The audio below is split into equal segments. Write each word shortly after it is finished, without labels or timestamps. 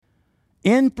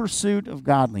in pursuit of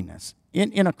godliness.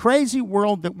 In a crazy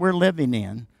world that we're living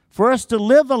in, for us to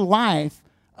live a life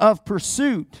of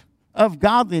pursuit of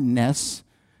godliness,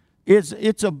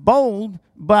 it's a bold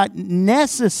but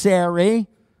necessary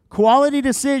quality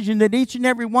decision that each and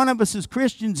every one of us as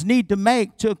Christians need to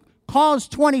make to cause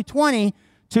 2020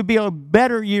 to be a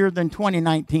better year than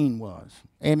 2019 was.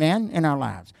 Amen? In our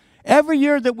lives. Every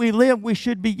year that we live, we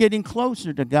should be getting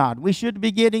closer to God. We should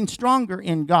be getting stronger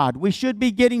in God. We should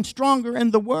be getting stronger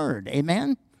in the Word.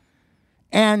 Amen?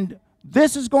 And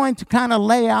this is going to kind of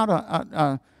lay out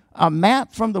a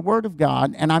map from the Word of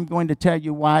God, and I'm going to tell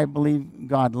you why I believe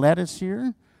God led us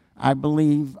here. I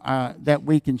believe that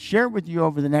we can share with you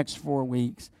over the next 4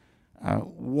 weeks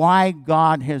why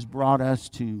God has brought us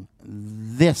to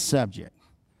this subject.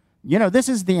 You know, this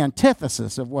is the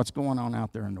antithesis of what's going on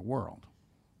out there in the world.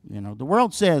 You know, the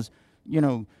world says, you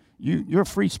know, you're a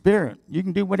free spirit. You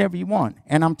can do whatever you want.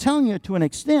 And I'm telling you, to an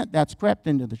extent, that's crept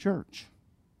into the church.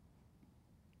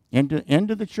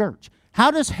 Into the church.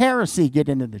 How does heresy get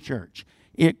into the church?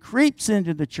 It creeps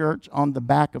into the church on the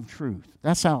back of truth.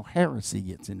 That's how heresy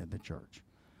gets into the church.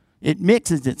 It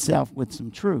mixes itself with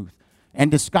some truth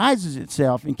and disguises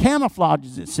itself and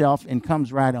camouflages itself and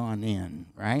comes right on in,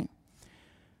 right?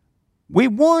 We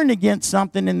warn against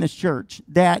something in this church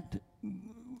that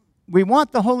we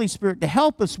want the Holy Spirit to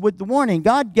help us with the warning.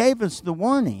 God gave us the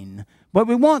warning, but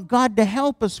we want God to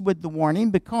help us with the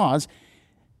warning because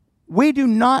we do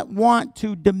not want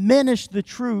to diminish the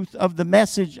truth of the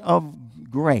message of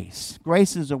grace.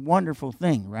 Grace is a wonderful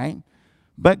thing, right?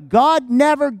 But God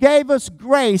never gave us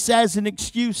grace as an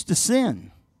excuse to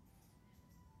sin.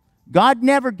 God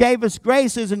never gave us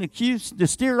grace as an excuse to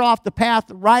steer off the path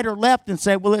right or left and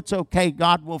say, well, it's okay,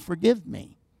 God will forgive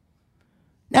me.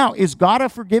 Now, is God a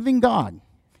forgiving God?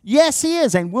 Yes, He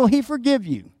is, and will He forgive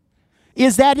you?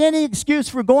 Is that any excuse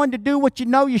for going to do what you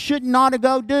know you shouldn't ought to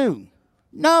go do?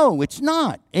 No, it's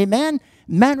not. Amen?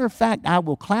 Matter of fact, I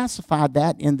will classify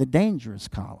that in the dangerous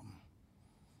column.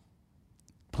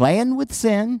 Playing with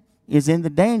sin is in the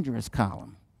dangerous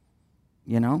column.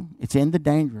 You know, it's in the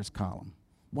dangerous column.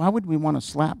 Why would we want to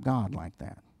slap God like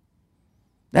that?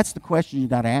 That's the question you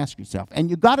got to ask yourself. And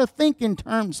you got to think in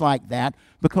terms like that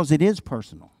because it is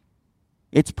personal.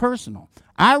 It's personal.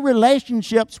 Our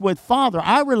relationships with Father,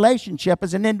 our relationship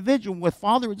as an individual with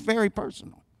Father is very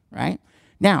personal, right?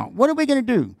 Now, what are we going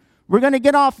to do? We're going to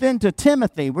get off into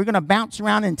Timothy. We're going to bounce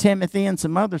around in Timothy and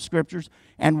some other scriptures.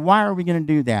 And why are we going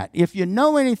to do that? If you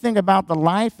know anything about the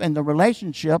life and the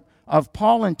relationship of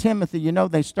Paul and Timothy, you know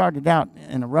they started out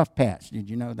in a rough patch. Did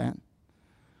you know that?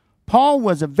 Paul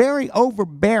was a very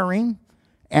overbearing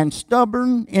and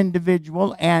stubborn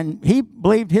individual, and he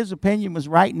believed his opinion was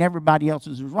right and everybody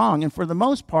else's was wrong. And for the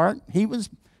most part,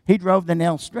 he drove the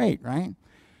nail straight, right?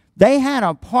 They had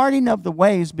a parting of the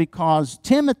ways because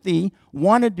Timothy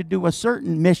wanted to do a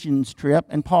certain missions trip,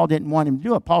 and Paul didn't want him to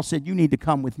do it. Paul said, you need to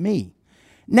come with me.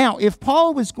 Now, if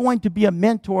Paul was going to be a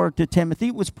mentor to Timothy,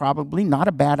 it was probably not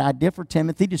a bad idea for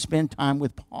Timothy to spend time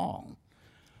with Paul.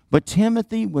 But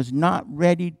Timothy was not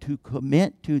ready to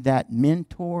commit to that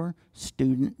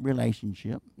mentor-student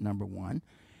relationship, number one.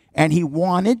 And he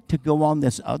wanted to go on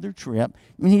this other trip.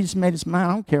 I mean, he just made his mind,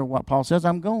 I don't care what Paul says,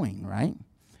 I'm going, right?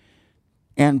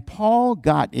 And Paul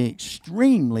got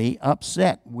extremely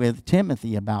upset with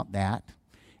Timothy about that.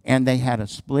 And they had a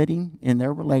splitting in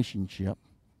their relationship.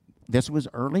 This was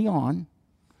early on.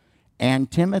 And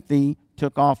Timothy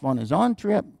took off on his own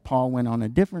trip. Paul went on a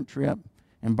different trip.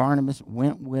 And Barnabas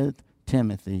went with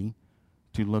Timothy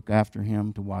to look after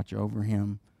him, to watch over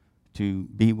him, to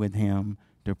be with him,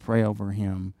 to pray over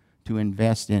him, to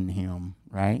invest in him,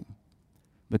 right?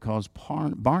 Because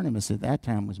Barnabas at that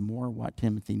time was more what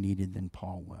Timothy needed than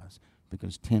Paul was,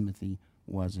 because Timothy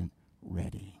wasn't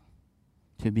ready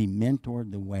to be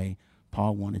mentored the way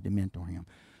Paul wanted to mentor him.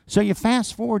 So you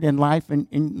fast forward in life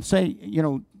and say, you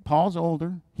know, Paul's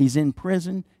older, he's in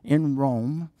prison in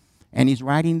Rome, and he's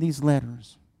writing these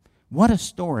letters. What a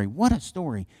story, what a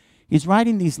story. He's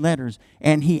writing these letters,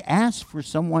 and he asks for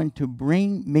someone to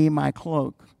bring me my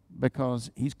cloak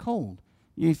because he's cold.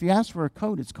 If you ask for a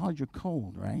coat, it's called your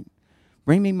cold, right?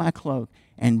 Bring me my cloak,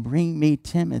 and bring me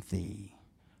Timothy,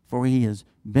 for he is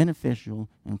beneficial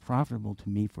and profitable to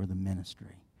me for the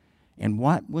ministry. And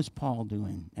what was Paul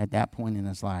doing at that point in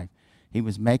his life? He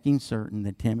was making certain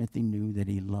that Timothy knew that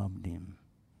he loved him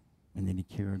and that he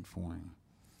cared for him.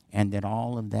 And that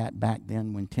all of that back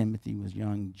then when Timothy was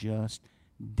young just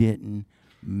didn't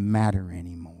matter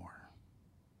anymore.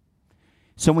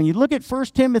 So when you look at 1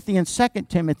 Timothy and 2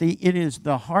 Timothy, it is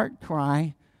the heart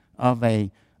cry of a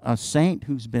saint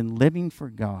who's been living for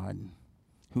God,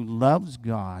 who loves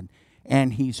God,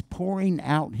 And he's pouring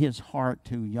out his heart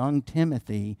to young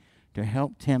Timothy to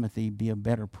help Timothy be a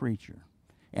better preacher.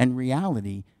 And in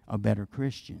reality, a better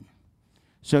Christian.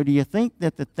 So do you think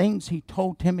that the things he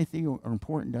told Timothy are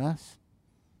important to us?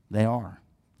 They are.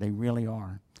 They really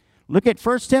are. Look at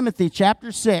 1 Timothy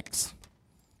chapter 6.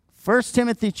 1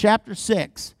 Timothy chapter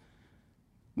 6.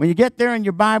 When you get there in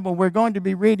your Bible, we're going to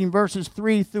be reading verses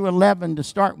 3 through 11 to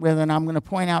start with, and I'm going to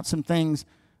point out some things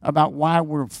about why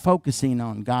we're focusing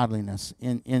on godliness,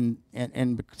 and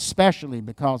especially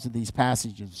because of these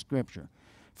passages of Scripture.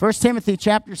 1 Timothy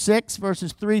chapter 6,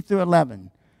 verses 3 through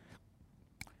 11.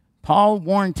 Paul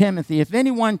warned Timothy, if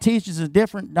anyone teaches a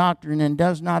different doctrine and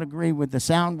does not agree with the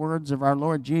sound words of our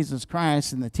Lord Jesus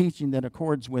Christ and the teaching that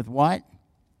accords with what?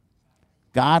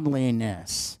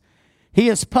 Godliness. He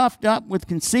is puffed up with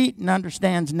conceit and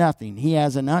understands nothing. He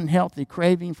has an unhealthy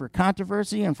craving for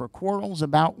controversy and for quarrels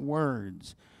about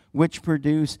words, which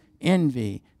produce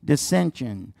envy,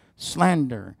 dissension,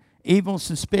 slander, evil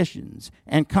suspicions,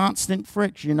 and constant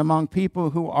friction among people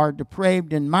who are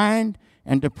depraved in mind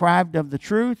and deprived of the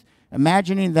truth,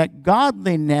 imagining that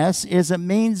godliness is a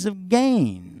means of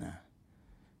gain.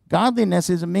 Godliness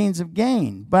is a means of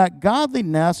gain, but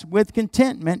godliness with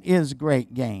contentment is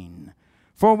great gain.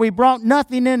 For we brought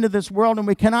nothing into this world, and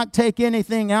we cannot take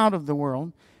anything out of the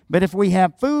world. But if we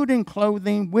have food and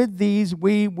clothing, with these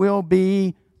we will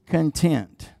be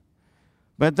content.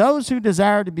 But those who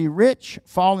desire to be rich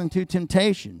fall into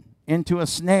temptation, into a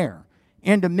snare,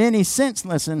 into many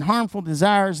senseless and harmful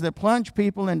desires that plunge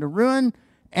people into ruin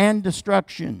and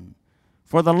destruction.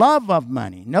 For the love of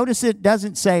money, notice it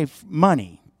doesn't say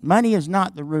money. Money is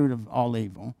not the root of all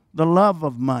evil. The love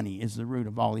of money is the root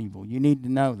of all evil. You need to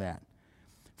know that.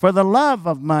 For the love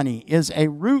of money is a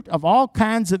root of all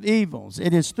kinds of evils.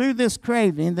 It is through this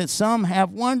craving that some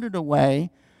have wandered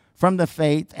away from the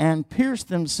faith and pierced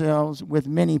themselves with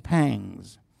many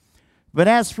pangs. But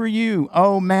as for you,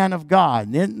 O man of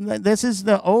God, this is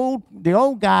the old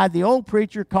guy, the old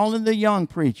preacher calling the young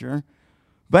preacher.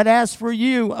 But as for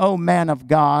you, O man of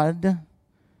God,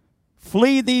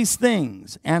 flee these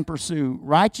things and pursue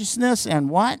righteousness and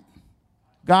what?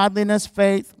 Godliness,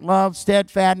 faith, love,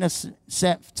 steadfastness,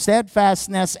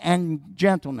 and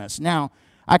gentleness. Now,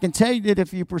 I can tell you that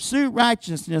if you pursue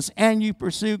righteousness and you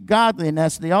pursue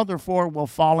godliness, the other four will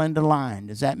fall into line.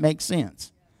 Does that make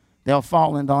sense? They'll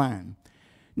fall into line.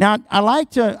 Now,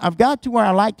 I've got to where I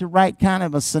like to write kind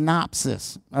of a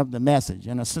synopsis of the message.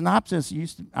 And a synopsis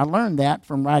I learned that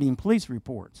from writing police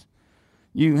reports.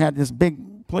 You had this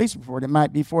big police report, it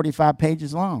might be 45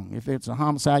 pages long. If it's a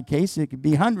homicide case, it could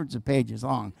be hundreds of pages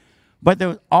long. But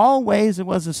there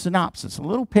was a synopsis, a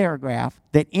little paragraph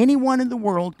that anyone in the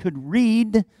world could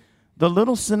read the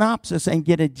little synopsis and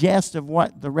get a gist of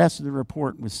what the rest of the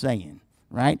report was saying,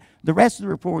 right? The rest of the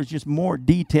report was just more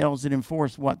details that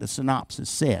enforced what the synopsis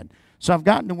said. So I've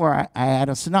gotten to where I add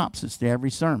a synopsis to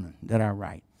every sermon that I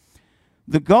write.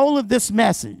 The goal of this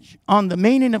message on the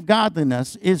meaning of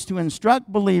godliness is to instruct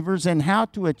believers in how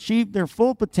to achieve their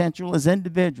full potential as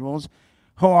individuals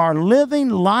who are living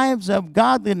lives of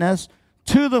godliness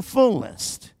to the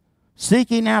fullest,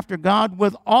 seeking after God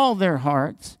with all their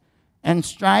hearts and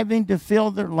striving to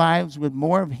fill their lives with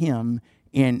more of Him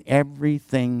in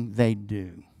everything they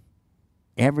do.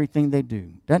 Everything they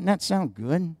do. Doesn't that sound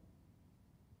good?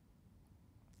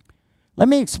 Let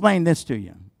me explain this to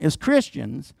you. As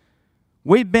Christians,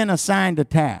 we've been assigned a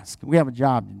task. We have a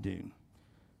job to do.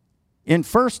 In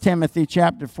 1 Timothy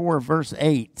chapter 4, verse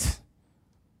 8,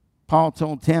 Paul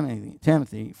told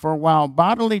Timothy, for while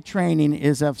bodily training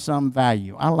is of some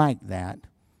value. I like that.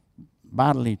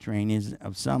 Bodily training is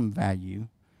of some value.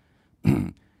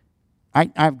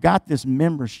 I've got this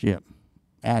membership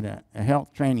at a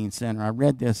health training center. I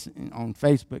read this on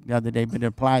Facebook the other day, but it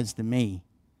applies to me.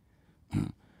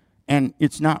 And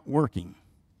it's not working.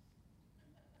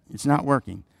 It's not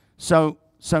working. So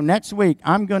next week,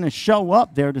 I'm going to show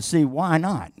up there to see why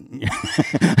not.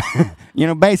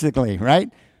 Basically, right?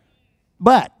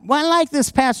 But I like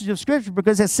this passage of Scripture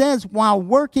because it says while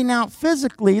working out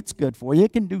physically, it's good for you.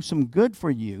 It can do some good for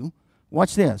you.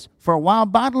 Watch this. For while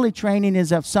bodily training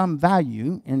is of some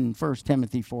value, in 1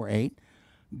 Timothy 4:8,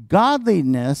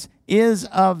 godliness is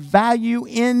of value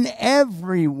in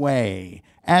every way,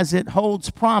 as it holds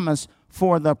promise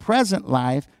for the present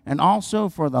life and also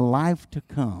for the life to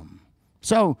come.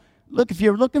 So, look, if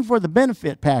you're looking for the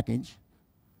benefit package,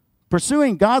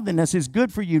 pursuing godliness is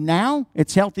good for you now,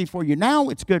 it's healthy for you now,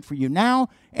 it's good for you now,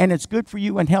 and it's good for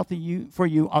you and healthy for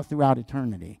you all throughout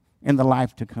eternity in the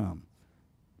life to come.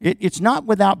 It's not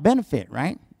without benefit,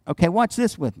 right? Okay, watch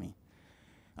this with me.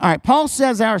 All right, Paul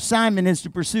says our assignment is to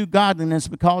pursue godliness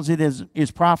because it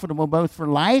is profitable both for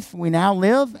life we now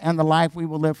live and the life we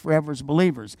will live forever as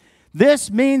believers.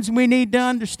 This means we need to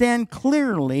understand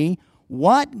clearly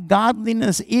what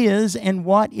godliness is and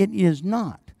what it is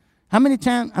not. How many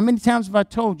times have I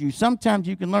told you, sometimes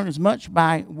you can learn as much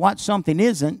by what something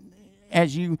isn't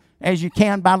as you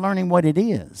can by learning what it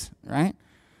is, right?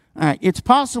 All right, it's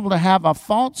possible to have a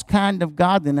false kind of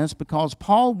godliness because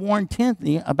Paul warned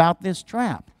Timothy about this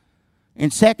trap. In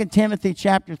 2 Timothy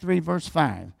chapter 3, verse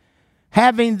 5,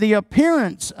 having the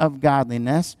appearance of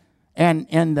godliness,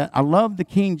 I love the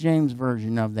King James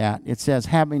version of that. It says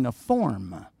having a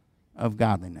form of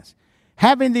godliness.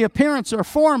 Having the appearance or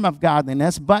form of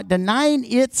godliness, but denying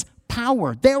its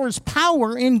power. There is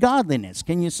power in godliness.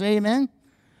 Can you say amen?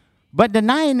 But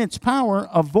denying its power,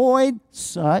 avoid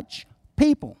such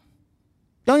people.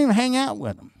 Don't even hang out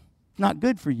with them. It's not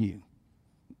good for you.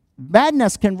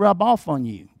 Badness can rub off on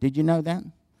you. Did you know that?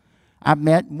 I've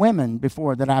met women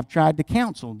before that I've tried to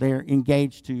counsel. They're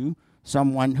engaged to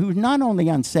someone who's not only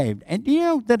unsaved. And do you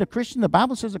know that the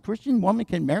Bible says a Christian woman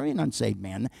can marry an unsaved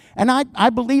man? And I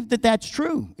believe that that's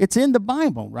true. It's in the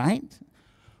Bible, right?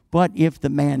 But if the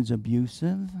man's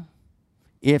abusive,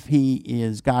 if he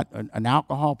is got an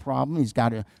alcohol problem, he's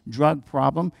got a drug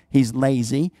problem, he's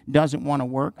lazy, doesn't want to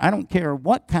work, I don't care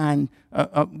what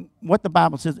the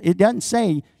Bible says. It doesn't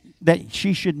say that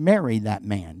she should marry that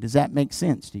man. Does that make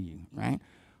sense to you, right?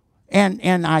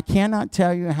 And I cannot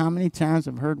tell you how many times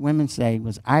I've heard women say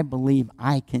I believe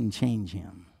I can change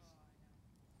him.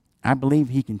 I believe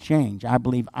he can change. I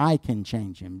believe I can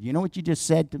change him. You know what you just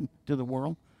said to the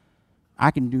world? I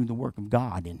can do the work of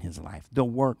God in his life. The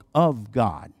work of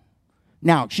God.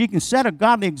 Now, she can set a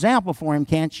godly example for him,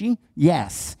 can't she?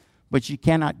 Yes. But she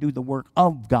cannot do the work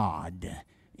of God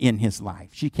in his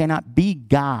life. She cannot be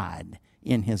God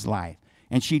in his life.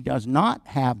 And she does not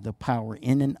have the power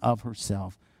in and of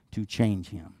herself to change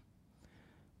him.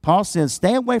 Paul says,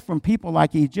 stay away from people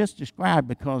like he just described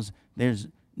because there's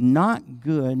not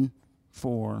good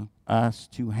for us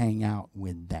to hang out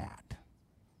with that.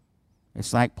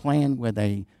 It's like playing with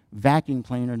a vacuum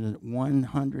cleaner that's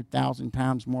 100,000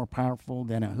 times more powerful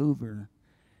than a Hoover,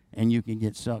 and you can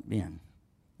get sucked in,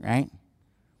 right?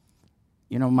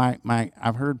 You know,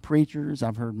 I've heard preachers,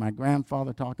 I've heard my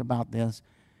grandfather talk about this.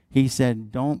 He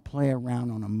said, don't play around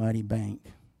on a muddy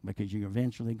bank because you're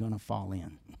eventually going to fall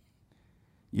in.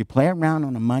 You play around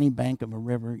on a muddy bank of a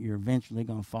river, you're eventually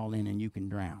going to fall in and you can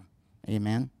drown.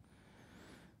 Amen?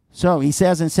 So he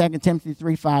says in 2 Timothy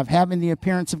 3:5, having the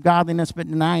appearance of godliness but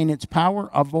denying its power,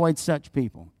 avoid such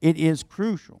people. It is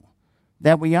crucial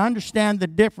that we understand the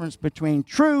difference between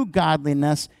true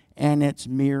godliness and its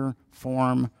mere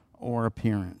form or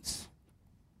appearance.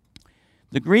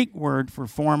 The Greek word for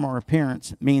form or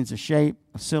appearance means a shape,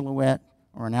 a silhouette,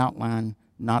 or an outline,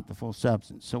 not the full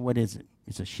substance. So what is it?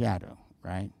 It's a shadow,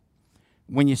 right?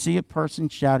 When you see a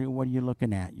person's shadow, what are you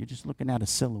looking at? You're just looking at a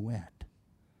silhouette.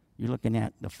 You're looking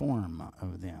at the form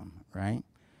of them, right?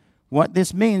 What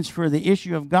this means for the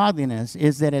issue of godliness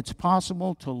is that it's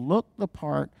possible to look the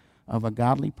part of a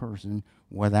godly person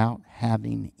without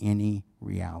having any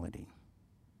reality.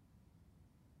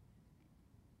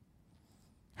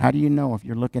 How do you know if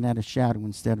you're looking at a shadow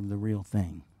instead of the real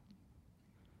thing?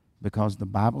 Because the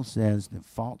Bible says that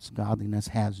false godliness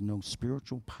has no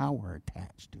spiritual power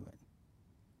attached to it.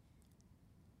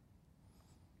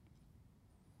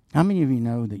 How many of you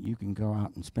know that you can go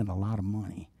out and spend a lot of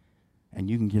money and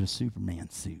you can get a Superman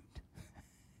suit?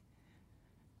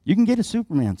 You can get a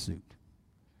Superman suit.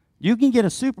 You can get a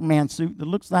Superman suit that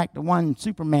looks like the one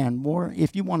Superman wore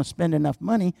if you want to spend enough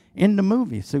money in the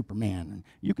movie Superman.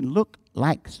 You can look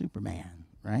like Superman,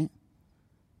 right?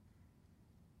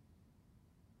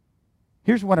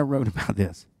 Here's what I wrote about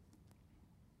this.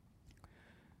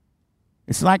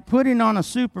 It's like putting on a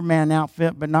Superman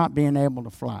outfit but not being able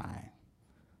to fly.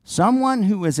 Someone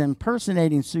who is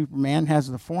impersonating Superman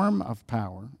has the form of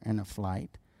power and of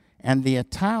flight and the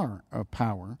attire of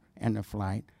power and of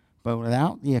flight, but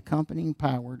without the accompanying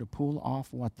power to pull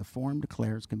off what the form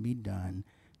declares can be done,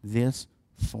 this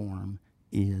form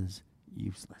is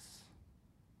useless.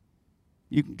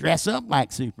 You can dress up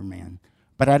like Superman,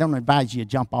 but I don't advise you to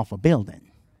jump off a building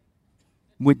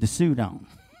with the suit on.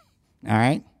 All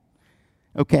right?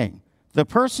 Okay. The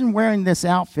person wearing this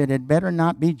outfit had better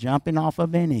not be jumping off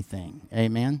of anything.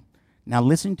 Amen? Now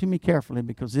listen to me carefully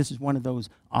because this is one of those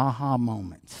aha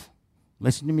moments.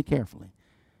 Listen to me carefully.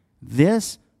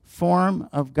 This form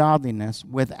of godliness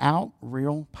without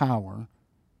real power,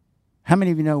 how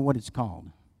many of you know what it's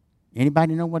called?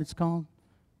 Anybody know what it's called?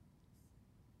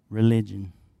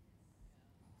 Religion.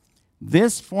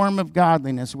 This form of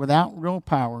godliness without real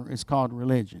power is called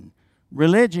religion.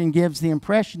 Religion gives the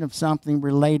impression of something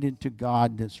related to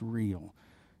God that's real.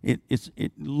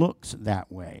 It looks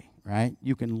that way, right?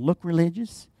 You can look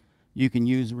religious. You can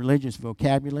use religious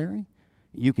vocabulary.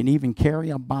 You can even carry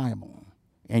a Bible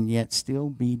and yet still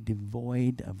be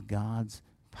devoid of God's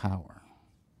power.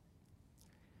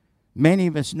 Many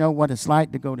of us know what it's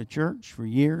like to go to church for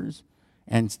years,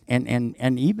 and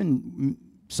even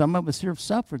some of us here have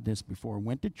suffered this before.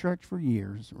 Went to church for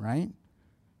years, right?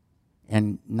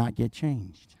 And not get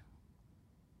changed.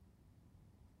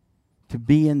 To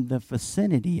be in the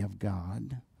vicinity of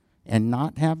God and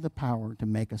not have the power to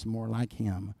make us more like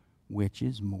Him, which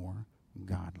is more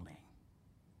godly.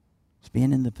 It's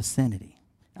being in the vicinity.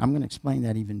 I'm going to explain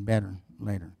that even better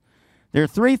later. There are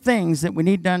three things that we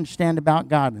need to understand about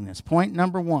godliness. Point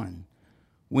number one,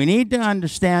 we need to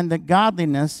understand that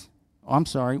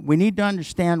we need to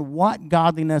understand what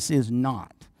godliness is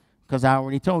not. Because I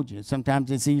already told you,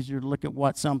 sometimes it's easier to look at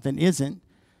what something isn't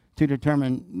to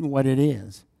determine what it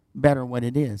is, better what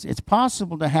it is. It's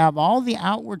possible to have all the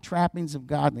outward trappings of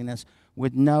godliness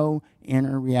with no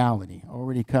inner reality.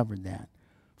 Already covered that.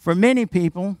 For many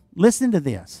people, listen to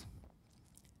this.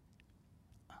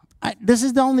 This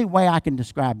is the only way I can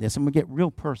describe this. I'm going to get real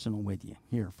personal with you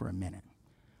here for a minute.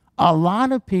 A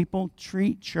lot of people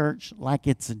treat church like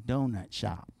it's a donut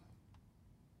shop.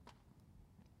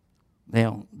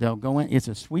 They'll go in. It's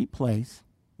a sweet place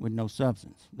with no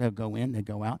substance. They'll go in, they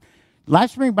go out.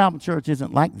 LifeSpring Bible Church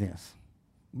isn't like this.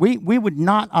 We would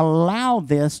not allow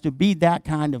this to be that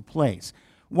kind of place.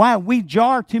 Why? We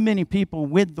jar too many people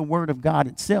with the Word of God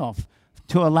itself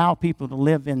to allow people to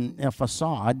live in a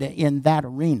facade in that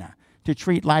arena, to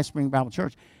treat LifeSpring Bible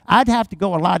Church. I'd have to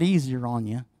go a lot easier on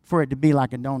you for it to be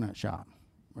like a donut shop,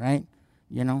 right?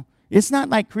 You know, it's not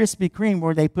like Krispy Kreme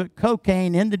where they put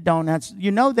cocaine in the donuts.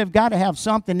 You know they've got to have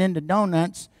something in the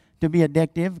donuts to be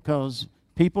addictive because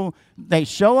people, they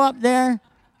show up there.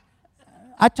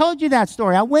 I told you that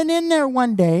story. I went in there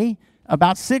one day,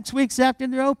 about 6 weeks after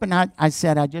they're open. I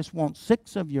said, I just want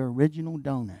 6 of your original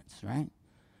donuts, right?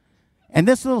 And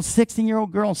this little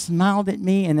 16-year-old girl smiled at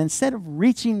me, and instead of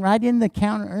reaching right in the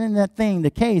counter, or in that thing,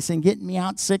 the case, and getting me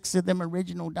out 6 of them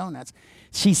original donuts,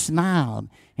 she smiled,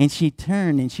 and she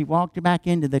turned, and she walked back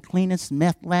into the cleanest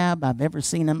meth lab I've ever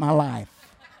seen in my life,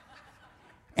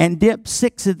 and dipped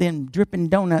 6 of them dripping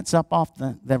donuts up off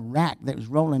the rack that was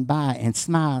rolling by, and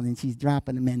smiled, and she's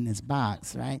dropping them in this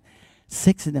box, right?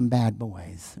 6 of them bad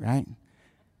boys, right?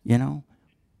 You know,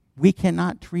 we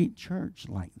cannot treat church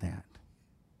like that.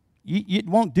 It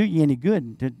won't do you any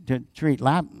good to treat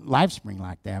LifeSpring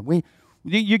like that.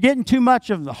 You're getting too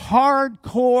much of the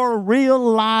hardcore, real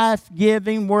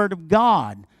life-giving Word of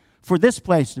God for this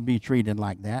place to be treated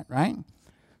like that, right?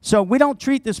 So we don't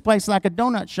treat this place like a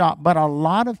donut shop, but a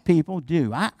lot of people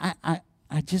do. I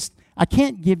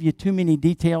can't give you too many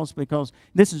details because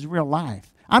this is real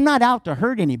life. I'm not out to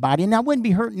hurt anybody, and I wouldn't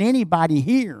be hurting anybody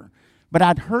here, but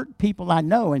I'd hurt people I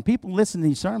know, and people listen to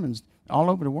these sermons all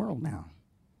over the world now.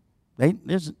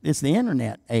 It's the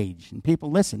internet age, and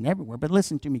people listen everywhere, but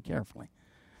listen to me carefully.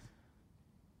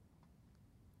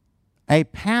 A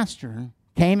pastor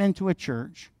came into a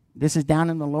church. This is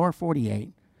down in the lower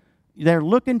 48. They're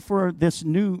looking for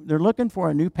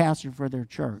a new pastor for their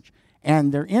church,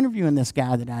 and they're interviewing this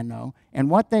guy that I know, and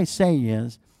what they say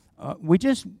is, we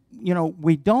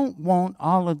don't want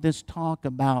all of this talk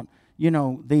about,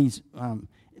 these,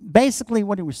 basically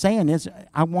what he was saying is,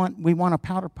 we want a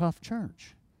powder puff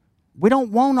church. We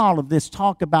don't want all of this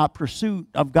talk about pursuit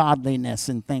of godliness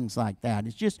and things like that.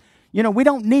 It's just, we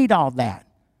don't need all that.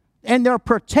 And they're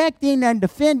protecting and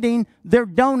defending their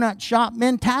donut shop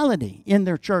mentality in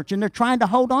their church. And they're trying to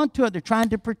hold on to it. They're trying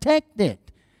to protect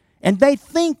it. And they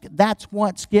think that's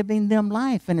what's giving them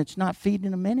life. And it's not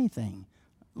feeding them anything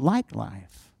like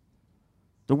life.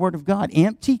 The Word of God.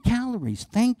 Empty calories.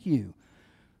 Thank you.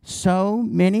 So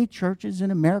many churches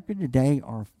in America today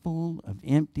are full of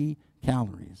empty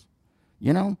calories.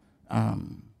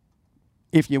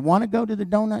 If you want to go to the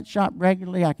donut shop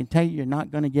regularly, I can tell you you're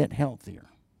not going to get healthier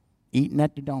eating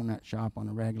at the donut shop on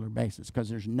a regular basis because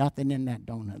there's nothing in that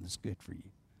donut that's good for you.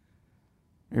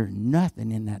 There's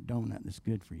nothing in that donut that's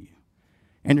good for you.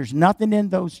 And there's nothing in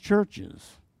those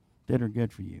churches that are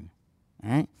good for you.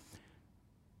 All right?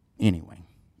 Anyway,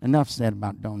 enough said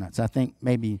about donuts. I think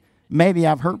maybe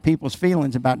I've hurt people's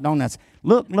feelings about donuts.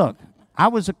 Look, I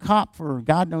was a cop for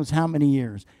God knows how many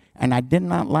years. And I did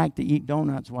not like to eat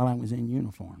donuts while I was in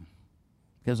uniform.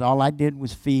 Because all I did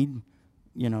was feed,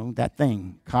 that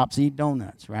thing. Cops eat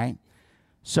donuts, right?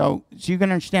 So you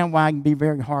can understand why I can be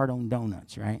very hard on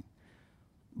donuts, right?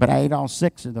 But I ate all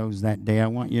 6 of those that day, I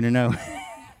want you to know.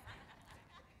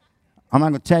 I'm not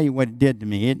going to tell you what it did to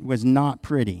me. It was not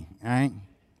pretty, all right?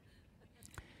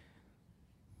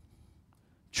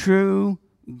 True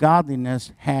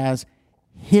godliness has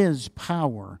His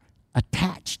power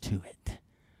attached to it.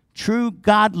 True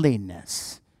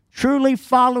godliness, truly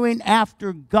following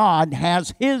after God,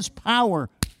 has His power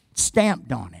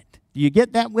stamped on it. Do you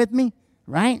get that with me?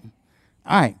 Right?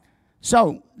 All right.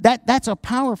 So that's a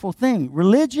powerful thing.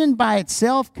 Religion by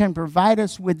itself can provide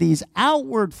us with these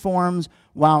outward forms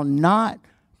while not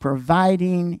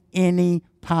providing any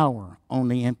power,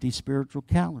 only empty spiritual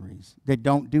calories that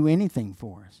don't do anything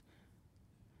for us.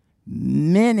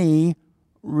 Many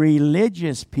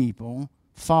religious people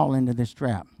fall into this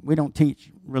trap. We don't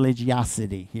teach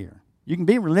religiosity here. You can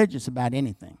be religious about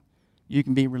anything. You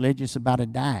can be religious about a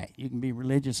diet. You can be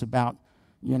religious about,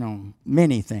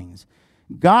 many things.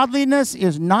 Godliness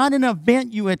is not an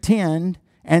event you attend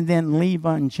and then leave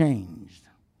unchanged.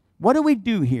 What do we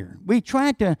do here? We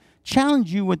try to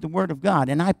challenge you with the Word of God.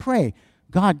 And I pray,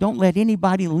 God, don't let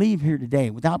anybody leave here today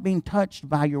without being touched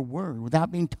by your Word,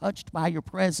 without being touched by your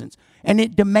presence. And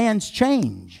it demands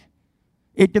change.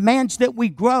 It demands that we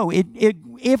grow.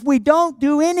 If we don't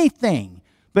do anything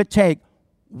but take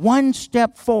one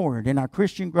step forward in our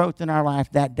Christian growth in our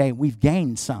life that day, we've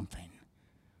gained something.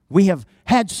 We have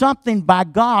had something by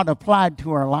God applied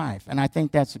to our life, and I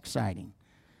think that's exciting.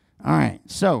 All right,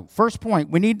 so first point,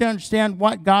 we need to understand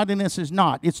what godliness is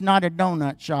not. It's not a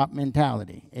donut shop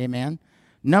mentality, amen?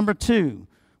 Number 2,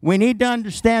 we need to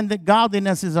understand that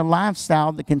godliness is a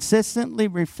lifestyle that consistently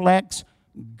reflects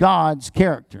God's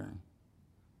character.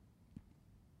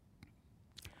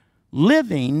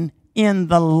 Living in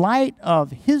the light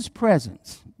of His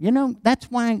presence. That's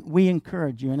why we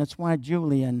encourage you, and that's why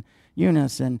Julie and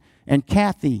Eunice and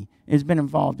Kathy has been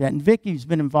involved in that, and Vicky's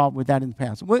been involved with that in the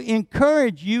past. We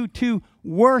encourage you to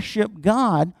worship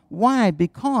God. Why?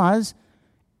 Because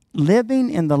living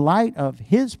in the light of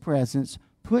His presence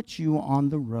puts you on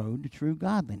the road to true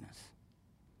godliness.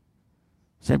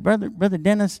 Said, Brother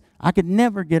Dennis, I could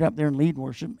never get up there and lead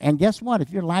worship. And guess what?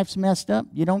 If your life's messed up,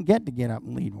 you don't get to get up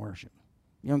and lead worship.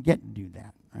 You don't get to do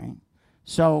that, right?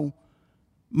 So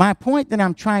my point that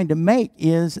I'm trying to make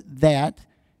is that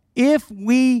if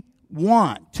we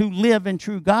want to live in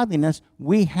true godliness,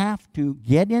 we have to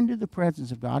get into the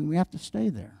presence of God and we have to stay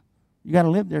there. You got to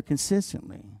live there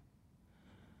consistently.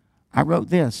 I wrote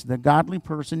this: the godly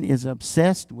person is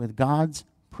obsessed with God's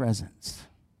presence.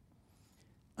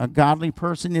 A godly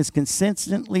person is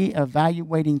consistently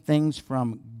evaluating things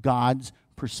from God's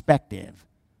perspective.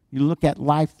 You look at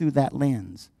life through that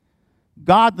lens.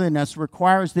 Godliness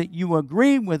requires that you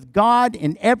agree with God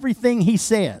in everything He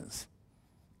says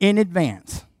in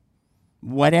advance.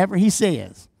 Whatever He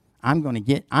says, I'm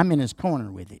in His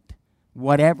corner with it.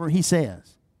 Whatever He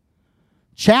says.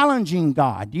 Challenging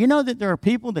God. Do you know that there are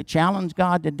people that challenge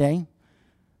God today?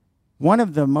 One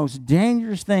of the most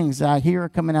dangerous things I hear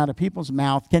coming out of people's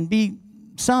mouth can be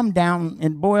summed down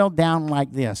and boiled down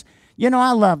like this.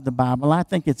 I love the Bible. I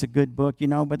think it's a good book,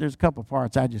 but there's a couple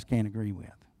parts I just can't agree with.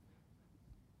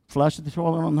 Flush the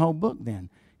toilet on the whole book then.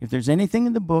 If there's anything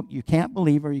in the book you can't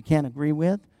believe or you can't agree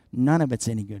with, none of it's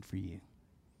any good for you.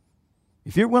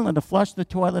 If you're willing to flush the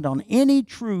toilet on any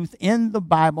truth in the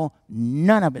Bible,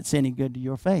 none of it's any good to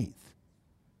your faith.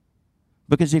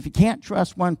 Because if you can't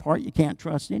trust one part, you can't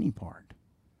trust any part.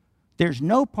 There's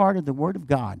no part of the Word of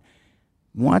God.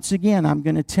 Once again, I'm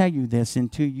going to tell you this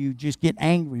until you just get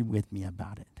angry with me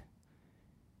about it.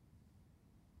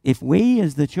 If we,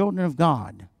 as the children of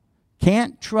God,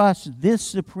 can't trust this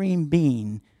supreme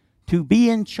being to be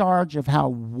in charge of how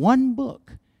one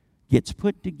book gets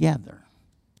put together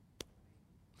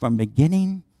from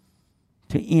beginning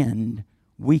to end,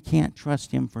 we can't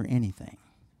trust Him for anything.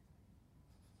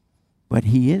 But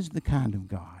He is the kind of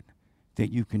God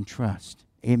that you can trust.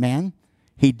 Amen?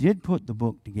 He did put the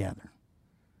book together.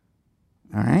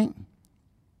 All right?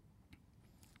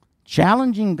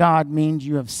 Challenging God means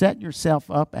you have set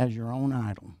yourself up as your own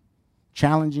idol.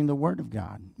 Challenging the Word of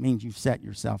God means you've set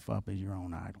yourself up as your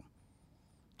own idol.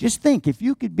 Just think, if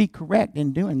you could be correct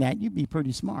in doing that, you'd be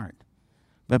pretty smart.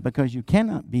 But because you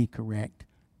cannot be correct,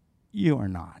 you are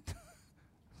not.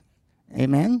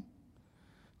 Amen?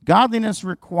 Godliness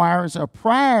requires a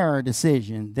prior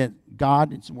decision that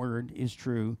God's Word is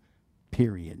true,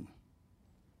 period.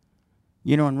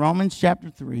 In Romans chapter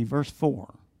 3, verse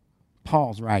 4,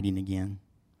 Paul's writing again.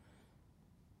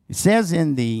 It says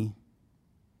in the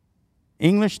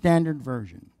English Standard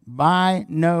Version, by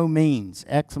no means,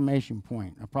 exclamation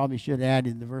point. I probably should have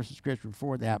added the verse of Scripture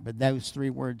before that, but those 3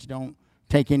 words don't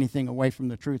take anything away from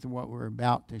the truth of what we're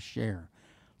about to share.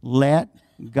 Let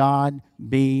God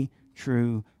be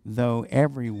true, though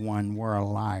everyone were a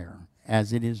liar,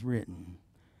 as it is written,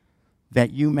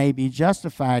 that you may be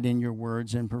justified in your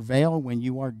words and prevail when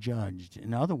you are judged.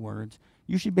 In other words,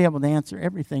 you should be able to answer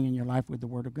everything in your life with the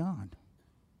Word of God.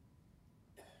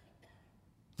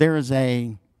 There is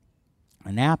an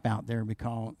app out there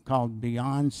called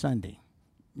Beyond Sunday.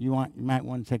 You might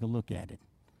want to take a look at it.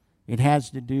 It has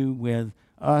to do with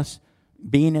us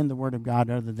being in the Word of God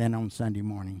other than on Sunday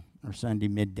morning or Sunday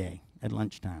midday at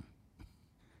lunchtime.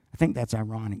 I think that's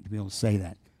ironic to be able to say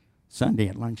that, Sunday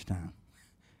at lunchtime.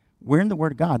 We're in the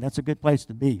Word of God. That's a good place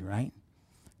to be, right?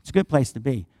 It's a good place to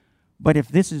be. But if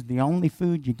this is the only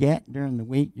food you get during the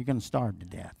week, you're going to starve to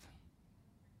death.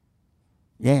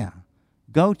 Yeah.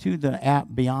 Go to the app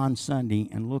Beyond Sunday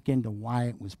and look into why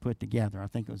it was put together. I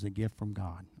think it was a gift from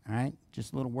God. All right?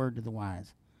 Just a little word to the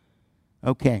wise.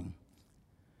 Okay.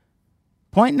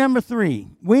 Point number 3.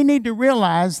 We need to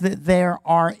realize that there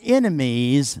are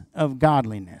enemies of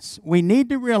godliness. We need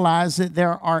to realize that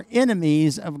there are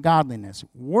enemies of godliness.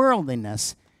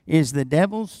 Worldliness is the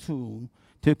devil's tool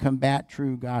to combat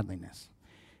true godliness.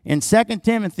 In 2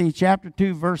 Timothy chapter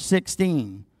 2, verse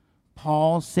 16,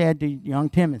 Paul said to young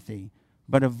Timothy,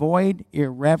 but avoid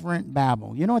irreverent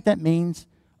babble. You know what that means?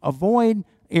 Avoid,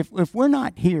 if we're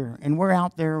not here and we're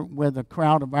out there with a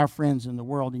crowd of our friends in the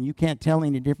world and you can't tell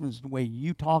any difference the way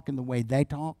you talk and the way they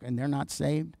talk and they're not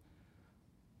saved,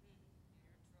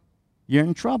 you're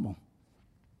in trouble.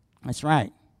 That's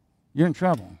right. You're in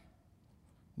trouble.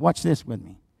 Watch this with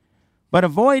me. But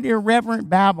avoid irreverent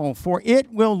babble, for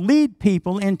it will lead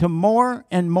people into more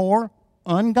and more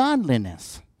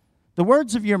ungodliness. The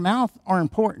words of your mouth are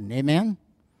important, amen?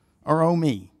 Or oh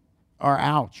me, or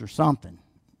ouch, or something,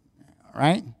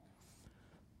 right?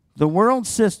 The world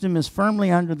system is firmly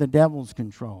under the devil's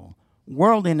control.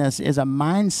 Worldliness is a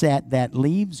mindset that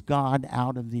leaves God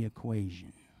out of the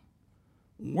equation.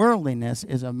 Worldliness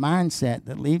is a mindset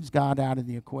that leaves God out of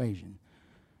the equation.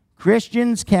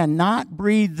 Christians cannot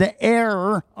breathe the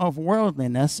air of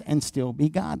worldliness and still be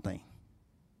godly.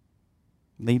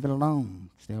 Leave it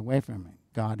alone. Stay away from it.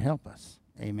 God help us.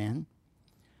 Amen.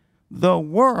 The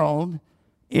world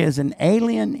is an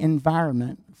alien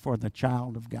environment for the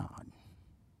child of God.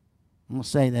 I'm going to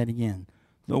say that again.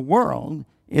 The world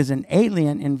is an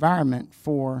alien environment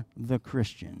for the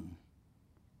Christian.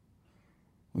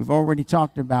 We've already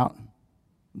talked about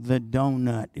the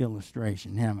donut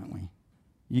illustration, haven't we?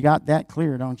 You got that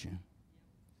clear, don't you?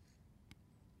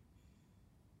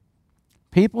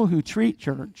 People who treat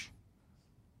church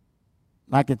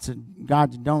like it's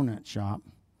God's donut shop,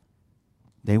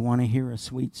 they want to hear a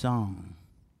sweet song.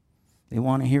 They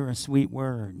want to hear a sweet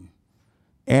word.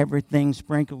 Everything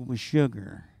sprinkled with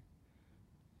sugar,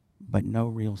 but no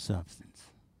real substance.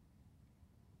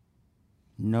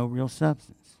 No real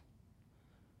substance.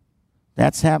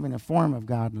 That's having a form of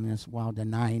godliness while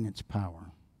denying its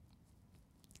power.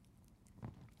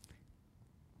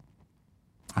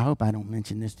 I hope I don't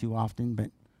mention this too often, but,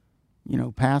 you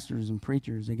know, pastors and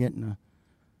preachers, they get in the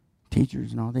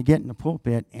teachers and all, they get in the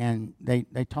pulpit and they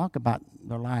talk about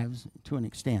their lives to an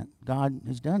extent. God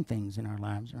has done things in our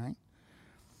lives, right?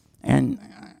 And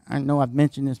I know I've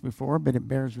mentioned this before, but it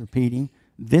bears repeating.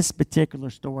 This particular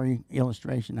story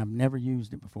illustration, I've never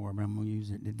used it before, but I'm going to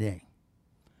use it today.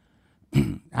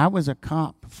 I was a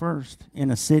cop first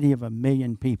in a city of 1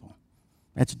 million people.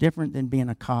 That's different than being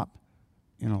a cop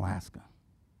in Alaska.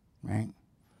 Right?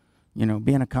 You know,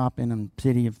 being a cop in a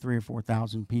city of 3,000 or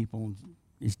 4,000 people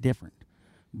is different.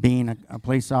 Being a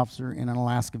police officer in an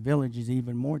Alaska village is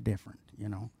even more different, you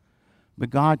know. But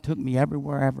God took me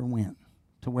everywhere I ever went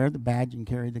to wear the badge and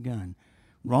carry the gun.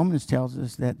 Romans tells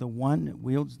us that the one that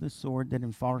wields the sword that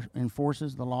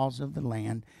enforces the laws of the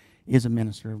land is a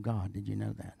minister of God. Did you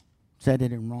know that? Said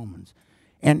it in Romans.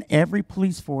 And every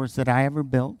police force that I ever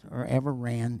built or ever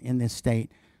ran in this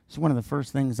state, it's one of the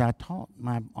first things I taught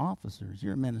my officers.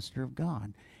 You're a minister of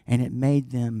God. And it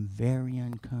made them very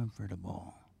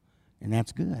uncomfortable. And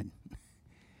that's good.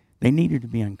 They needed to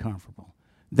be uncomfortable.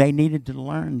 They needed to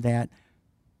learn that,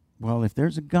 well, if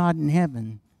there's a God in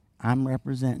heaven, I'm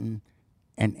representing,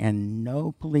 and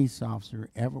no police officer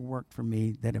ever worked for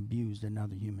me that abused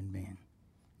another human being.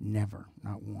 Never,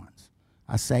 not once.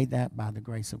 I say that by the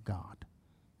grace of God.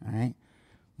 All right?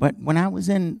 But when I was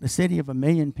in the city of 1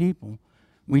 million people,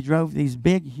 we drove these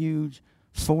big, huge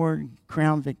Ford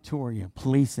Crown Victoria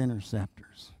police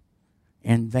interceptors.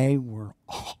 And they were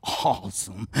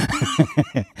awesome.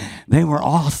 They were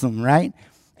awesome, right?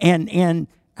 And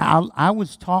I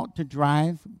was taught to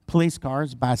drive police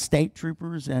cars by state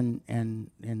troopers and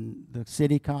the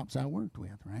city cops I worked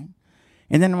with, right?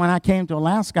 And then when I came to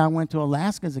Alaska, I went to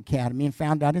Alaska's academy and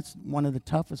found out it's one of the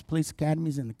toughest police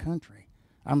academies in the country.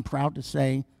 I'm proud to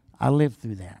say I lived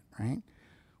through that, right?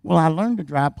 Well, I learned to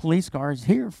drive police cars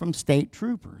here from state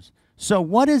troopers. So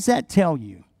what does that tell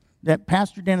you that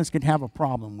Pastor Dennis could have a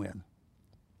problem with?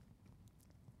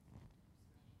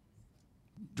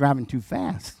 Driving too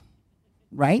fast,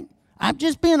 right? I'm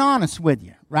just being honest with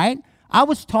you, right? I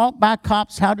was taught by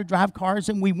cops how to drive cars,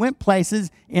 and we went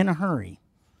places in a hurry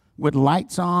with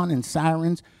lights on and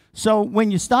sirens. So when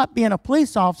you stop being a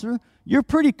police officer, you're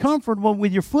pretty comfortable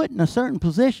with your foot in a certain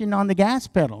position on the gas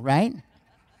pedal, right?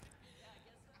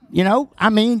 You know, I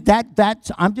mean,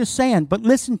 that's, I'm just saying, but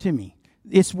listen to me.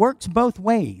 This works both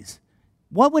ways.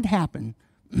 What would happen?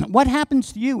 What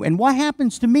happens to you? And what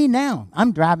happens to me now?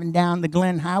 I'm driving down the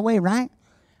Glen Highway, right?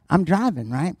 I'm driving,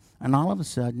 right? And all of a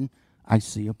sudden, I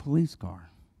see a police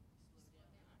car.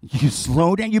 You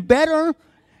slow down. You better.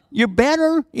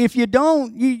 If you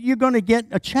don't, you're going to get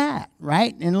a chat,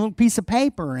 right? And a little piece of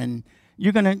paper, and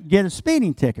you're going to get a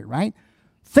speeding ticket, right?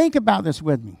 Think about this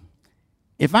with me.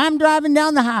 If I'm driving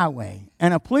down the highway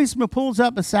and a policeman pulls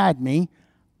up beside me,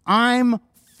 I'm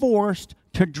forced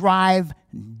to drive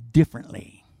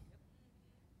differently.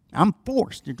 I'm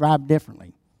forced to drive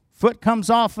differently. Foot comes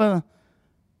off the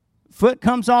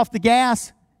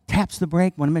gas, taps the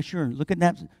brake. Want to make sure. Look at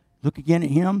that. Look again at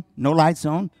him. No lights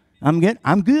on. I'm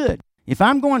good. If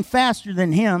I'm going faster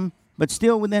than him, but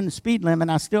still within the speed limit,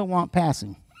 I still want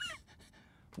passing.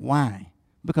 Why?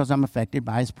 Because I'm affected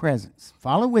by his presence.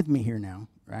 Follow with me here now,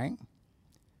 right?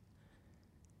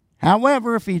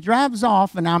 However, if he drives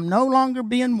off and I'm no longer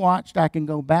being watched, I can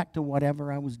go back to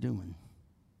whatever I was doing.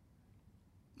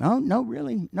 No,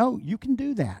 really. No, you can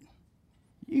do that.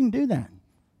 You can do that,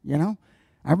 you know.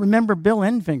 I remember Bill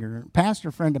Enfinger, a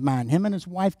pastor friend of mine, him and his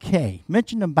wife Kay.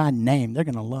 Mention them by name. They're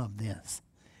going to love this.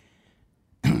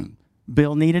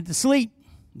 Bill needed to sleep.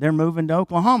 They're moving to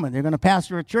Oklahoma. They're going to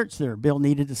pastor a church there. Bill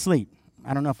needed to sleep.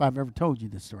 I don't know if I've ever told you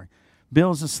this story.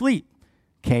 Bill's asleep.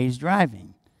 Kay's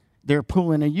driving. They're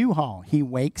pulling a U-Haul. He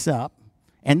wakes up,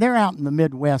 and they're out in the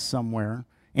Midwest somewhere,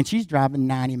 and she's driving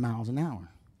 90 miles an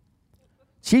hour.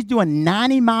 She's doing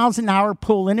 90 miles an hour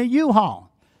pulling a U-Haul.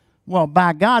 Well,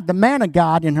 by God, the man of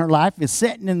God in her life is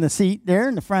sitting in the seat there,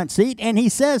 in the front seat, and he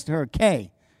says to her,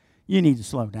 Kay, you need to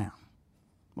slow down.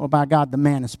 Well, by God, the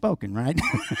man has spoken, right?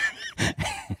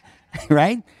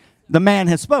 Right? The man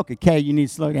has spoken. Kay, you need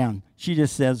to slow down. She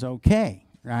just says, okay,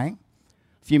 right?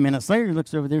 A few minutes later, he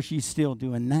looks over there. She's still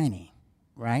doing 90,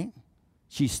 right?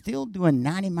 She's still doing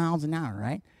 90 miles an hour,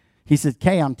 right? He says,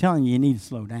 Kay, I'm telling you, you need to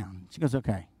slow down. She goes,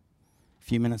 okay. A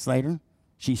few minutes later,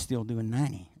 she's still doing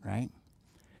 90, right?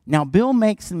 Now, Bill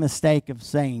makes the mistake of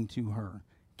saying to her,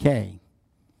 Kay,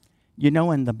 you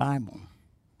know in the Bible,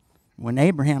 when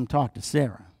Abraham talked to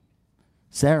Sarah,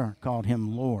 Sarah called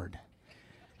him Lord.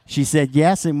 She said,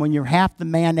 yes, and when you're half the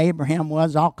man Abraham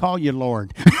was, I'll call you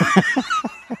Lord.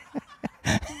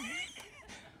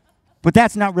 But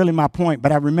that's not really my point,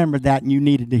 but I remembered that and you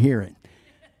needed to hear it.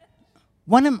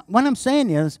 What I'm saying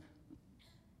is,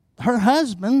 her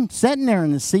husband sitting there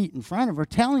in the seat in front of her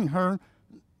telling her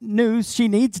news she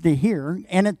needs to hear.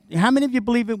 And how many of you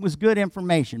believe it was good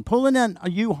information? Pulling in a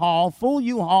U-Haul, full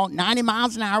U-Haul, 90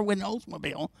 miles an hour with an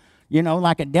Oldsmobile, you know,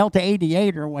 like a Delta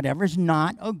 88 or whatever, is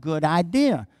not a good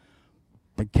idea.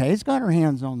 But Kay's got her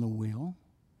hands on the wheel.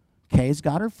 Kay's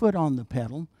got her foot on the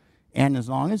pedal. And as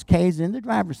long as Kay's in the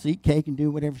driver's seat, Kay can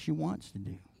do whatever she wants to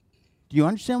do. Do you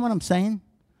understand what I'm saying?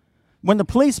 When the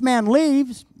policeman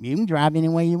leaves, you can drive any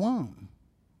way you want.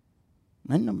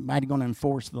 Ain't nobody going to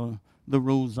enforce the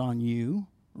rules on you,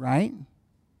 right?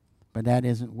 But that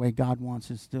isn't the way God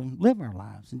wants us to live our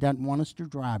lives. He doesn't want us to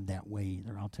drive that way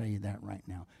either. I'll tell you that right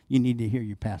now. You need to hear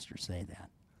your pastor say that.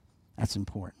 That's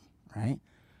important, right?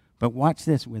 But watch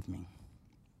this with me.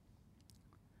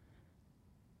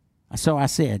 So I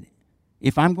said,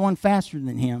 if I'm going faster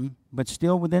than him, but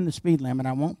still within the speed limit,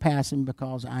 I won't pass him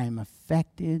because I am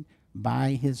affected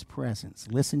by his presence.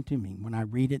 Listen to me when I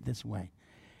read it this way.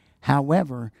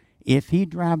 However, if he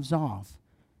drives off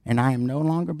and I am no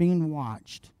longer being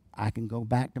watched, I can go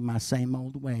back to my same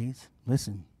old ways.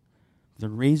 Listen, the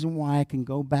reason why I can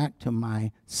go back to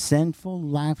my sinful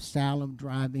lifestyle of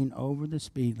driving over the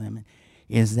speed limit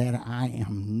is that I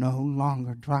am no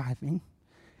longer driving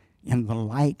in the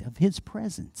light of his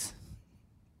presence.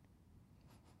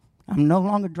 I'm no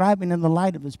longer driving in the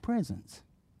light of his presence.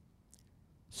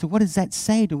 So what does that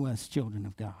say to us, children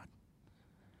of God?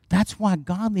 That's why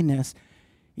godliness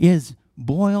is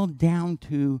boiled down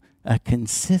to a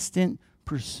consistent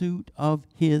pursuit of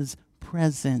his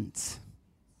presence.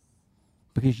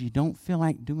 Because you don't feel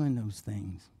like doing those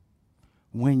things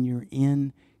when you're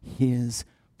in His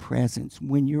presence,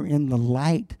 when you're in the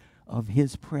light of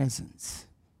His presence.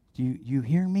 Do you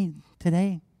hear me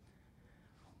today?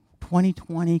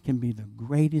 2020 can be the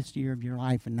greatest year of your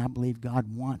life, and I believe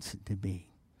God wants it to be.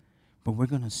 But we're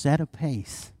going to set a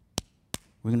pace.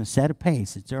 We're going to set a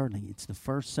pace. It's early. It's the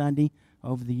first Sunday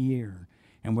of the year.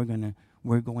 And we're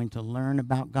going to learn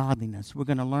about godliness. We're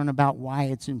going to learn about why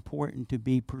it's important to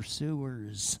be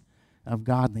pursuers of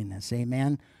godliness.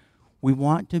 Amen? We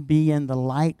want to be in the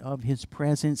light of His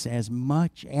presence as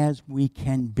much as we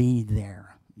can be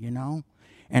there, you know?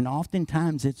 And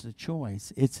oftentimes it's a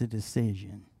choice. It's a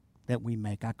decision that we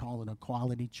make. I call it a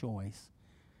quality choice.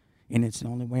 And it's the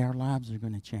only way our lives are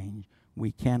going to change.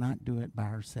 We cannot do it by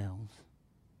ourselves.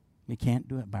 We can't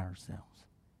do it by ourselves.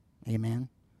 Amen?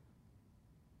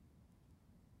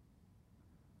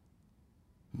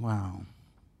 Wow.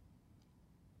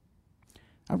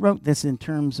 I wrote this in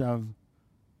terms of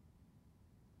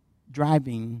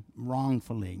driving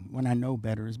wrongfully when I know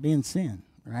better is being sin,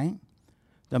 right?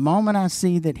 The moment I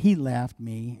see that He left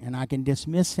me and I can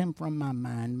dismiss Him from my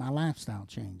mind, my lifestyle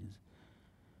changes.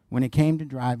 When it came to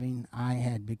driving, I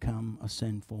had become a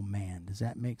sinful man. Does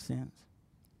that make sense?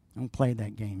 I don't play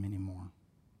that game anymore.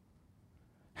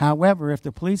 However, if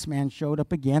the policeman showed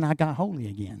up again, I got holy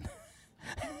again.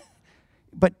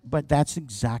 But that's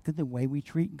exactly the way we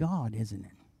treat God, isn't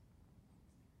it?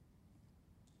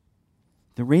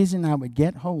 The reason I would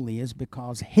get holy is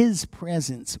because His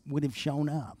presence would have shown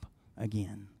up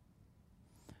again.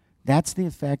 That's the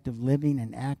effect of living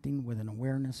and acting with an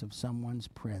awareness of someone's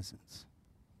presence.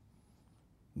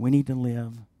 We need to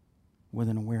live with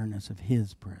an awareness of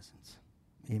His presence.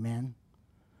 Amen?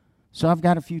 So I've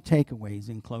got a few takeaways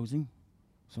in closing.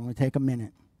 So I'm going to take a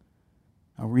minute.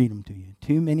 I'll read them to you.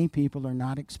 Too many people are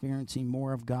not experiencing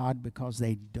more of God because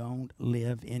they don't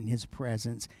live in His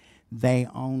presence. They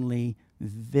only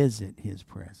visit His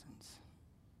presence.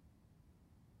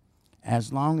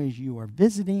 As long as you are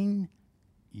visiting,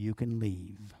 you can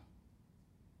leave.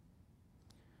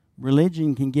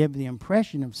 Religion can give the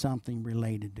impression of something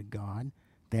related to God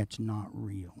that's not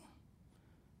real.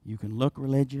 You can look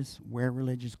religious, wear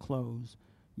religious clothes,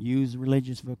 use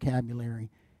religious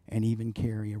vocabulary, and even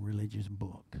carry a religious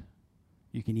book.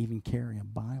 You can even carry a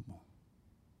Bible.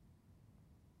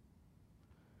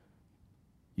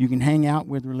 You can hang out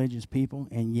with religious people,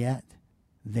 and yet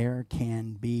there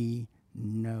can be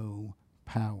no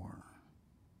power.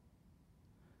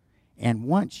 And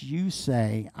once you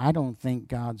say, I don't think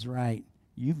God's right,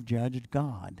 you've judged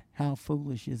God. How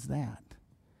foolish is that?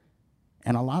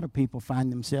 And a lot of people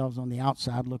find themselves on the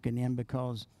outside looking in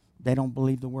because they don't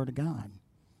believe the Word of God.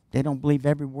 They don't believe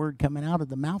every word coming out of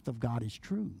the mouth of God is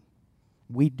true.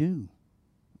 We do.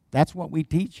 That's what we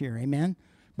teach here, amen?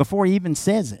 Before He even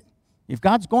says it. If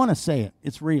God's going to say it,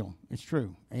 it's real. It's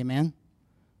true, amen?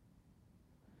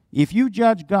 If you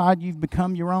judge God, you've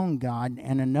become your own God,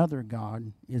 and another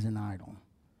God is an idol.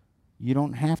 You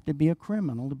don't have to be a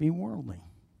criminal to be worldly.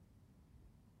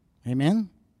 Amen?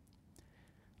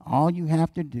 All you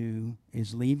have to do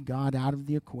is leave God out of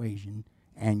the equation,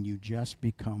 and you just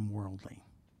become worldly.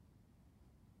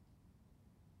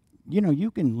 You know,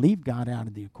 you can leave God out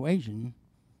of the equation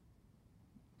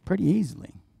pretty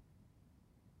easily.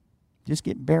 Just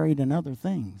get buried in other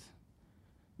things.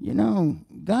 You know,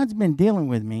 God's been dealing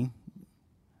with me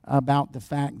about the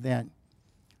fact that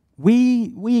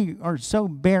we are so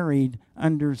buried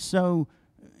under so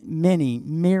many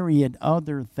myriad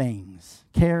other things,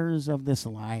 cares of this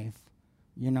life,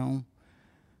 you know.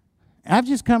 I've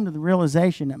just come to the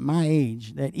realization at my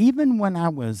age that even when I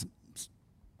was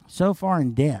so far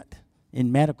in debt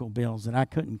in medical bills that I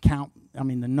couldn't count, I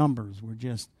mean, the numbers were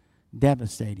just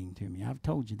devastating to me. I've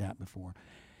told you that before.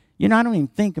 You know, I don't even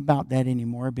think about that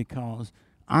anymore because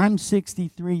I'm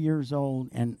 63 years old,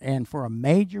 and for a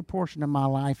major portion of my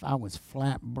life, I was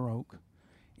flat broke.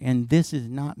 And this is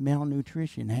not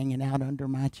malnutrition hanging out under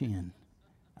my chin.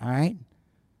 All right?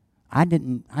 I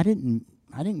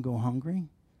didn't go hungry.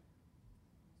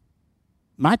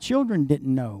 My children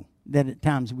didn't know that at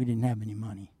times we didn't have any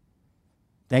money.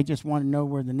 They just wanted to know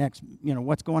where the next, you know,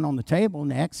 what's going on the table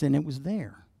next, and it was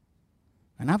there.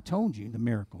 And I've told you the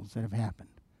miracles that have happened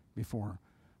before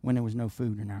when there was no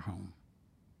food in our home.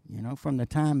 You know, from the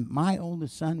time my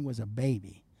oldest son was a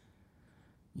baby,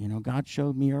 you know, God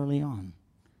showed me early on.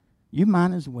 You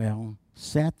might as well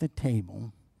set the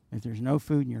table. If there's no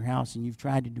food in your house and you've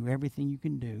tried to do everything you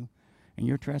can do and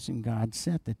you're trusting God,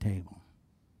 set the table.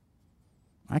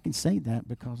 I can say that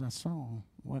because I saw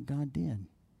what God did.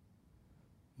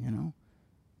 You know,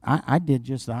 I did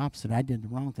just the opposite. I did the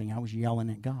wrong thing. I was yelling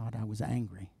at God. I was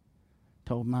angry.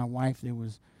 Told my wife there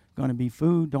was going to be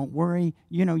food. Don't worry.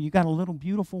 You know, you got a little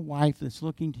beautiful wife that's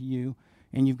looking to you,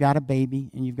 and you've got a baby,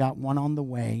 and you've got one on the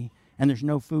way, and there's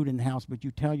no food in the house, but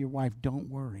you tell your wife, don't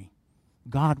worry.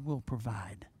 God will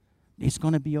provide. It's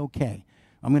going to be okay.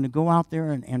 I'm going to go out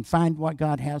there and find what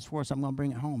God has for us. I'm going to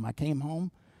bring it home. I came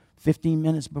home 15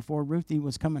 minutes before Ruthie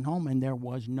was coming home, and there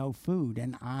was no food,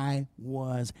 and I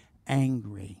was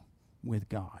angry with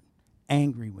God.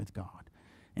 Angry with God.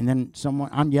 And then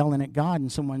I'm yelling at God,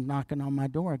 and someone's knocking on my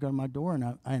door. I go to my door,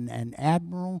 and an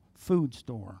Admiral Food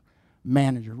Store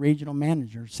manager, regional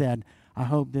manager, said, I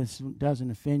hope this doesn't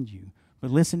offend you,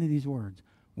 but listen to these words.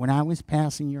 When I was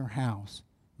passing your house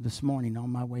this morning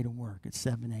on my way to work at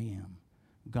 7 a.m.,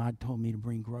 God told me to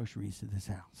bring groceries to this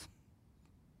house.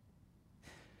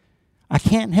 I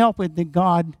can't help it that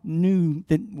God knew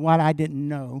that what I didn't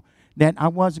know, that I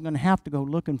wasn't going to have to go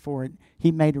looking for it.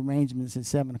 He made arrangements at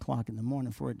 7 o'clock in the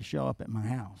morning for it to show up at my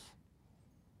house.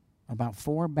 About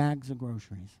 4 bags of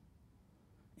groceries.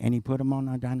 And he put them on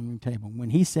our dining room table. When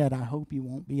he said, I hope you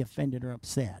won't be offended or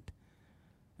upset,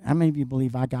 how many of you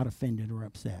believe I got offended or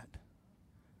upset?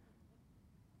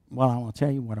 Well, I will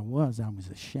tell you what I was. I was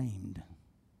ashamed.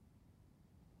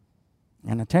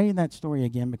 And I tell you that story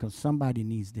again because somebody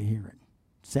needs to hear it.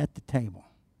 Set the table.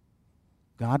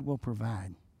 God will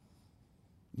provide.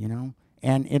 You know?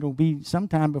 And it'll be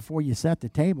sometime before you set the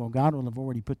table, God will have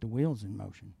already put the wheels in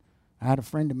motion. I had a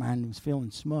friend of mine who was feeling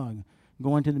smug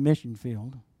going to the mission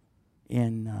field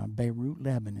in Beirut,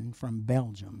 Lebanon, from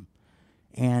Belgium.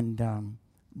 And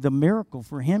the miracle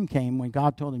for him came when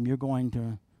God told him, you're going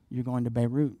to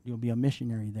Beirut. You'll be a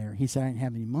missionary there. He said, I didn't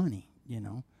have any money, you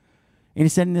know. And he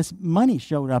said, and this money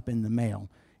showed up in the mail.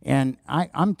 And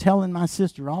I'm telling my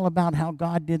sister all about how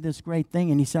God did this great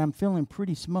thing. And he said, I'm feeling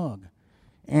pretty smug.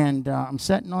 And I'm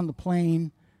sitting on the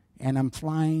plane, and I'm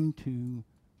flying to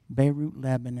Beirut,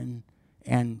 Lebanon,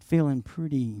 and feeling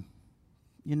pretty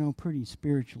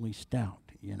spiritually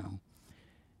stout, you know.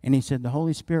 And he said, the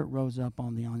Holy Spirit rose up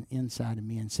on the inside of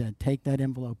me and said, take that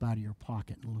envelope out of your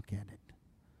pocket and look at it.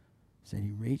 Said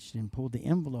he reached and pulled the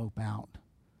envelope out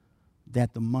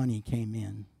that the money came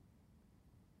in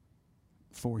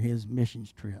for his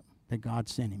missions trip that God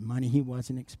sent him. Money he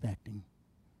wasn't expecting.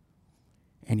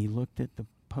 And he looked at the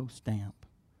post stamp,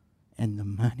 and the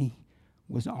money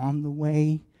was on the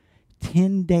way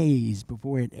 10 days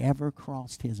before it ever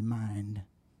crossed his mind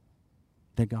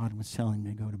that God was telling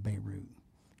him to go to Beirut.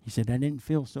 He said, I didn't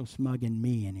feel so smug in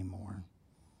me anymore.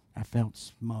 I felt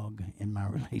smug in my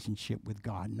relationship with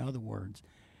God. In other words,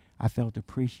 I felt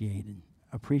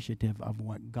appreciative of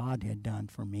what God had done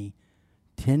for me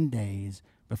 10 days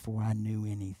before I knew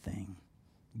anything.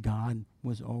 God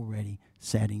was already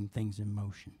setting things in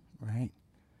motion, right?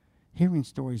 Hearing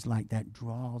stories like that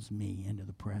draws me into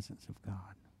the presence of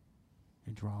God.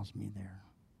 It draws me there.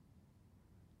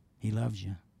 He loves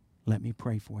you. Let me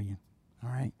pray for you. All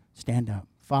right? Stand up.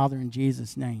 Father, in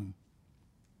Jesus' name,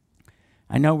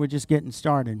 I know we're just getting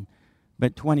started,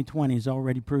 but 2020 is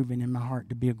already proven in my heart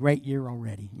to be a great year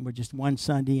already. We're just one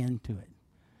Sunday into it.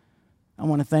 I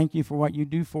want to thank you for what you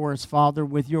do for us, Father,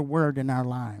 with your word in our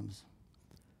lives.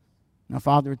 Now,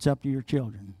 Father, it's up to your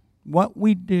children. What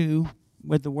we do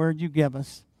with the word you give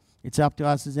us, it's up to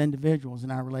us as individuals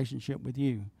in our relationship with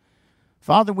you.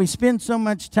 Father, we spend so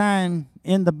much time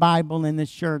in the Bible in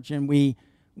this church, and we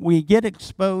get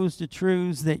exposed to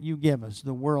truths that you give us.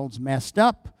 The world's messed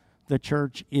up. The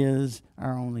church is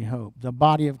our only hope. The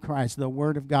body of Christ, the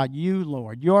Word of God, you,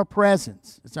 Lord, your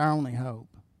presence, it's our only hope.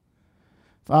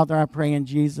 Father, I pray in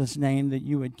Jesus' name that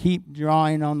you would keep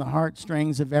drawing on the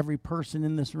heartstrings of every person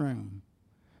in this room.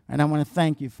 And I want to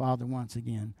thank you, Father, once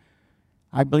again.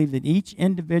 I believe that each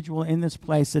individual in this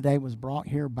place today was brought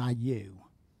here by you.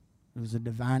 It was a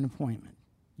divine appointment.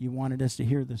 You wanted us to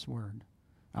hear this word.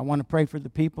 I want to pray for the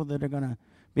people that are going to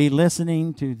be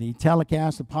listening to the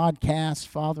telecast, the podcast.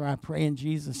 Father, I pray in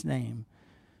Jesus' name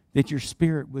that your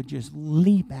Spirit would just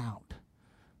leap out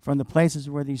from the places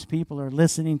where these people are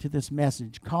listening to this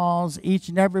message. Cause each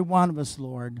and every one of us,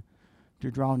 Lord, to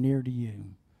draw near to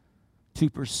you, to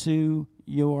pursue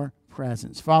your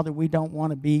presence. Father, we don't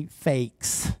want to be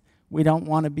fakes. We don't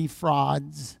want to be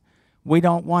frauds. We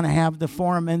don't want to have the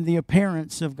form and the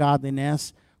appearance of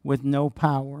godliness with no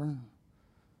power.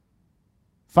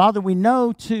 Father, we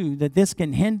know, too, that this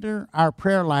can hinder our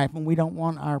prayer life, and we don't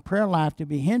want our prayer life to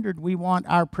be hindered. We want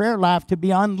our prayer life to be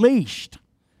unleashed.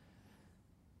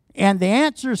 And the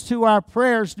answers to our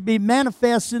prayers to be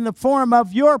manifest in the form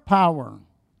of your power,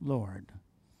 Lord.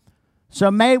 So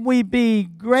may we be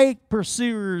great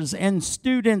pursuers and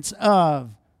students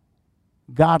of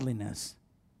godliness.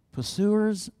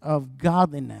 Pursuers of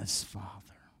godliness, Father.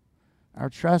 Our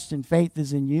trust and faith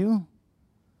is in you.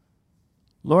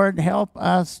 Lord, help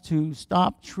us to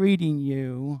stop treating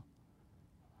you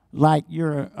like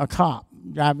you're a cop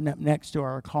driving up next to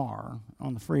our car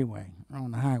on the freeway or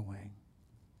on the highway.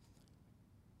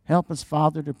 Help us,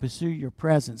 Father, to pursue your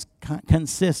presence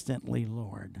consistently,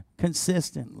 Lord,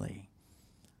 consistently.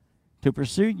 To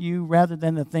pursue you rather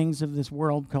than the things of this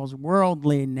world, because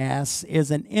worldliness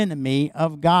is an enemy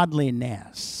of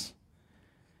godliness.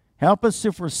 Help us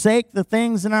to forsake the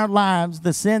things in our lives,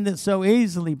 the sin that so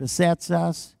easily besets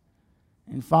us.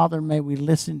 And Father, may we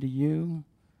listen to you.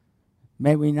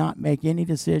 May we not make any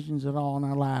decisions at all in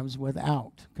our lives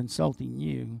without consulting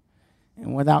you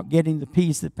and without getting the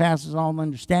peace that passes all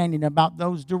understanding about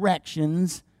those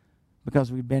directions,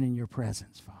 because we've been in your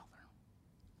presence, Father.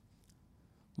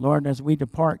 Lord, as we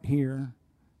depart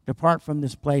from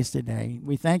this place today,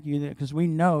 we thank you because we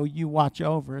know you watch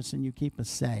over us and you keep us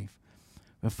safe.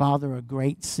 But Father, a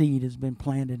great seed has been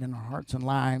planted in our hearts and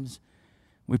lives.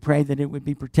 We pray that it would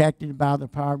be protected by the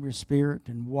power of your Spirit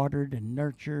and watered and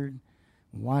nurtured,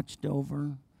 watched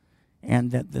over,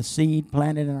 and that the seed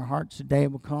planted in our hearts today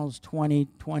will cause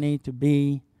 2020 to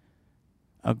be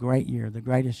a great year, the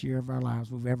greatest year of our lives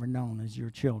we've ever known as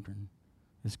your children,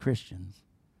 as Christians.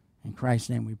 In Christ's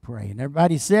name we pray. And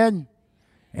everybody said,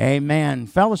 amen.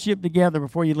 Fellowship together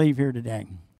before you leave here today.